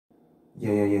Yo,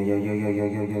 yo, yo, yo, yo, yo, yo,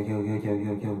 yo, yo, yo, yo, yo,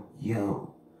 yo, yo,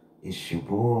 yo. It's your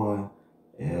boy,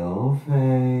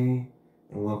 Elvaeeeeeee,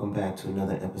 and welcome back to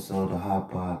another episode of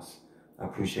Hot Box. I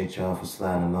appreciate y'all for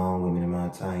sliding along with me the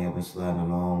amount of time y'all been sliding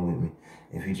along with me.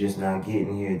 If you're just not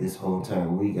getting here this whole entire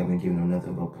week, I've been giving them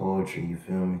nothing but poetry, you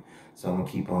feel me? So I'm going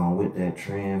to keep on with that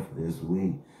trend for this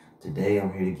week. Today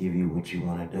I'm here to give you what you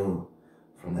want to do.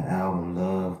 From the album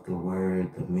Love, the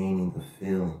Word, the Meaning, the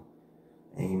Feeling.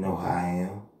 And you know how I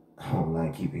am. I don't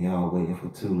like keeping y'all waiting for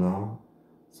too long.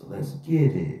 So let's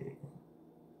get it.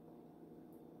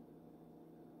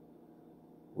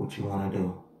 What you want to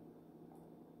do?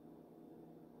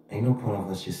 Ain't no point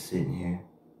of us just sitting here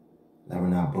like we're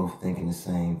not both thinking the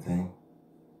same thing.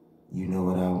 You know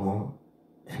what I want,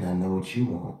 and I know what you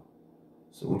want.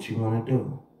 So what you want to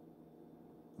do?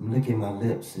 I'm licking my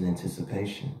lips in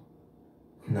anticipation,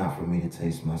 not for me to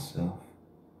taste myself.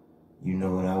 You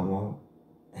know what I want,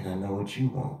 and I know what you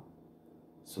want.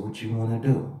 So what you want to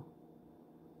do?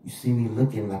 You see me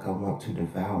looking like I want to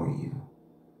devour you.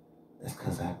 That's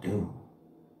because I do.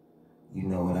 You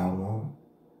know what I want,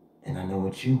 and I know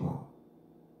what you want.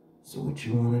 So what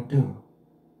you want to do?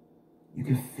 You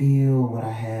can feel what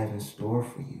I have in store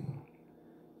for you.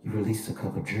 You release a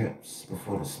couple drips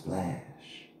before the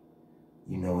splash.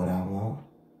 You know what I want,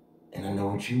 and I know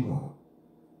what you want.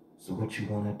 So what you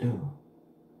want to do?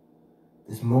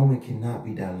 This moment cannot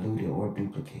be diluted or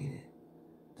duplicated.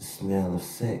 The smell of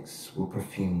sex will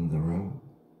perfume the room.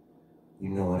 You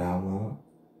know what I want,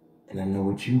 and I know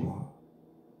what you want.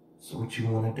 So what you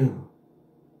want to do?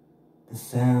 The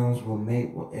sounds we'll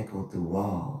make will echo through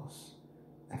walls.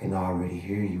 I can already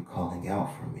hear you calling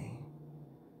out for me.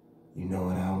 You know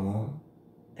what I want,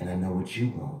 and I know what you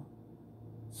want.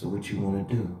 So what you want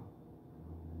to do?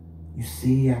 You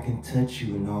see, I can touch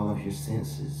you in all of your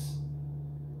senses.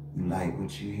 You like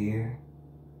what you hear?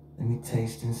 Let me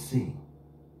taste and see.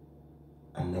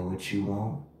 I know what you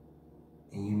want,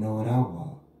 and you know what I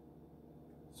want.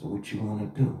 So what you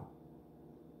want to do?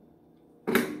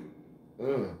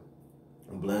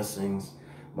 Blessings.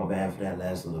 My bad for that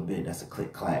last little bit. That's a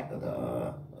click-clack of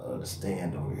the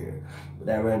stand over here. But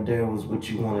that right there was what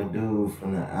you want to do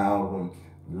from the album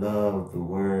Love, the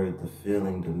Word, the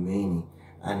Feeling, the Meaning.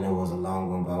 I know it was a long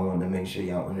one, but I wanted to make sure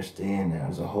y'all understand that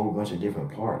there's a whole bunch of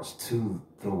different parts to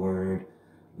the word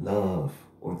love,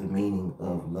 or the meaning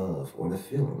of love, or the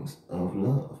feelings of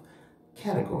love.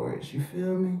 Categories, you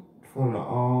feel me? For them to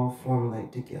all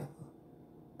formulate together.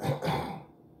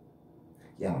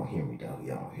 Y'all don't hear me though.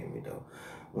 Y'all don't hear me though.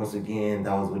 Once again,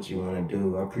 that was what you want to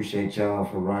do. I appreciate y'all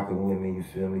for rocking with me, you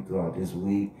feel me, throughout this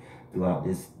week, throughout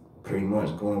this pretty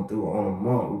much going through on a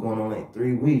month. We're going on like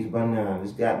 3 weeks by now.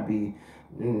 It's got to be,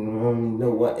 I don't even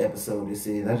know what episode this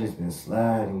is. I just been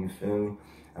sliding, you feel me?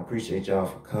 I appreciate y'all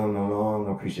for coming along.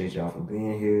 I appreciate y'all for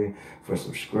being here, for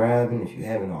subscribing. If you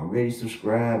haven't already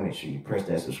subscribed, make sure you press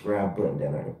that subscribe button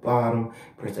down at the bottom.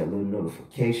 Press that little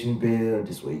notification bell.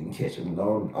 This way you can catch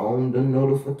along on the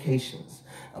notifications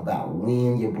about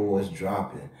when your boy's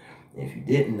dropping. And if you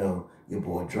didn't know, your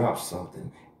boy drops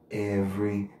something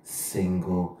every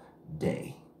single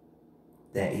day.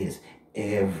 That is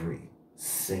every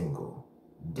single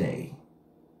day.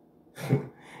 And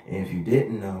if you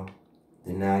didn't know,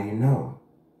 then now you know.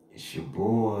 It's your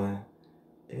boy,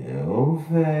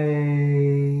 Elvaeeeeeee.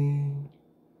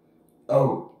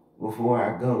 Oh, before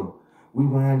I go,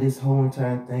 rewind this whole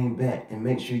entire thing back and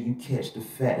make sure you catch the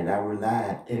fact that I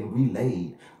relied and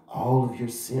relayed all of your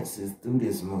senses through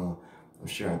this mug. I'm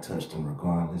sure I touched them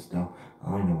regardless, though.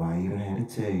 I don't know why I even had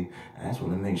to tell you. I just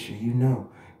want to make sure you know.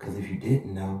 Because if you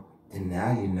didn't know, then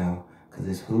now you know. Because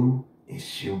it's who?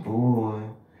 It's your boy,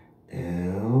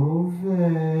 Elvaeeeeeee.